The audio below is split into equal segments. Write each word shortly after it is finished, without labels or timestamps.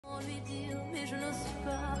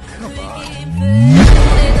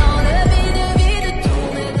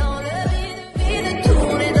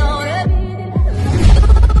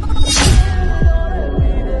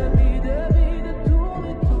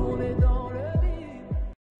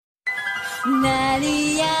鳴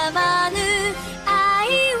りやまぬ愛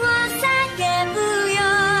を叫ぶよ。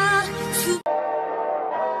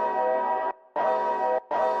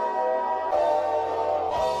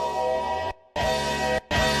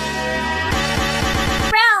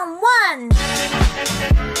Round 1.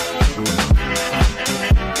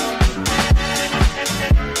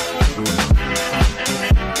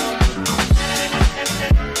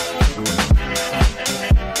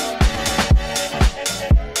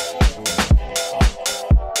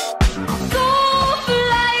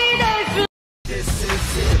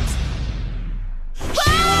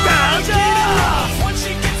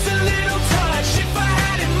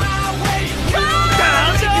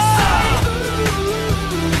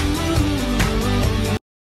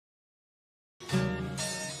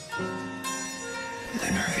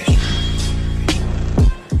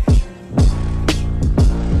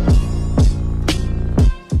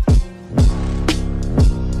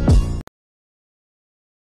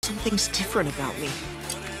 Something's different about me.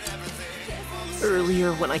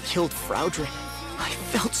 Earlier, when I killed Fraudrin, I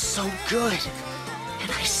felt so good.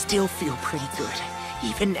 And I still feel pretty good,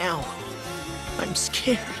 even now. I'm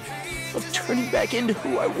scared of turning back into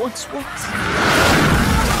who I once was.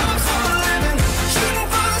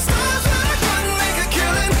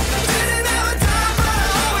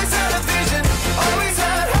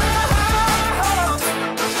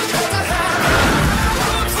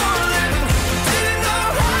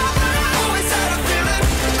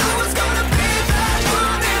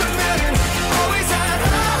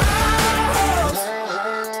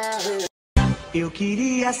 Eu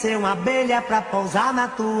queria ser uma abelha pra pousar na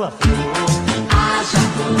tua flor. Haja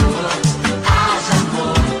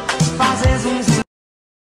amor, fazer zum.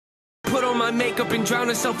 Put on my makeup and drown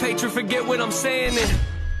in self-hatred, forget what I'm saying and...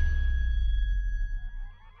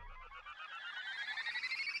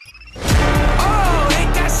 Oh,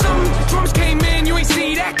 ain't that something? Drums came in, you ain't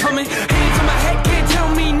see that coming. Hands on my head, can't tell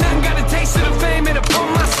me nothing. Got a taste of the fame, it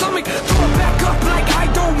upon my stomach. Throw it back up like I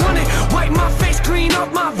don't want it. Wipe my face, clean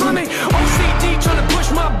up my vomit. OCD trying to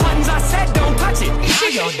push my buttons, I said don't touch it. Now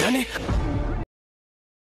y'all done it.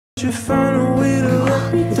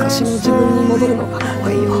 昔の自分に戻るのが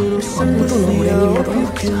怖いよ。元の俺に戻ら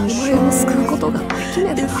なくちゃお前を救うことができね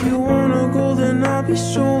えんだ。If you wanna go, then I'll be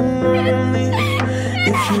so lonely.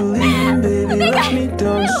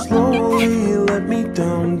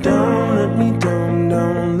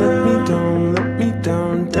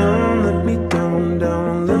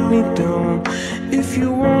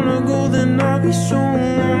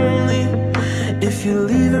 If you're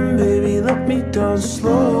leaving, baby, let me down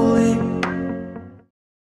slowly.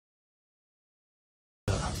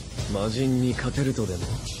 魔人に勝てるとでも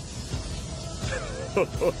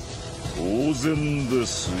当然で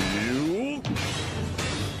すよ。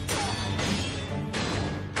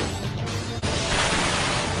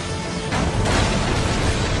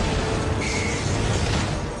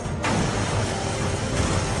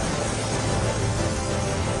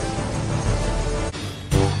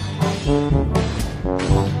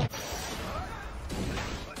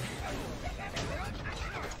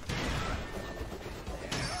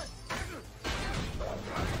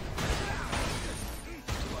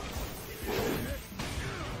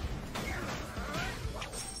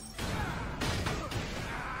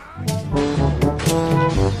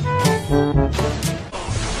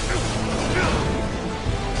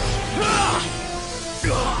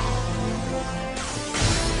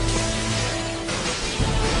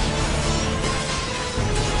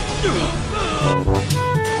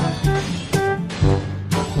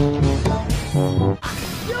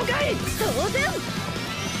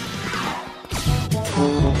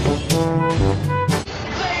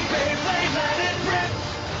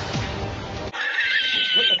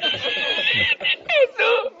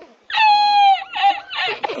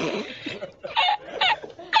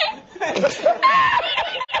Hey!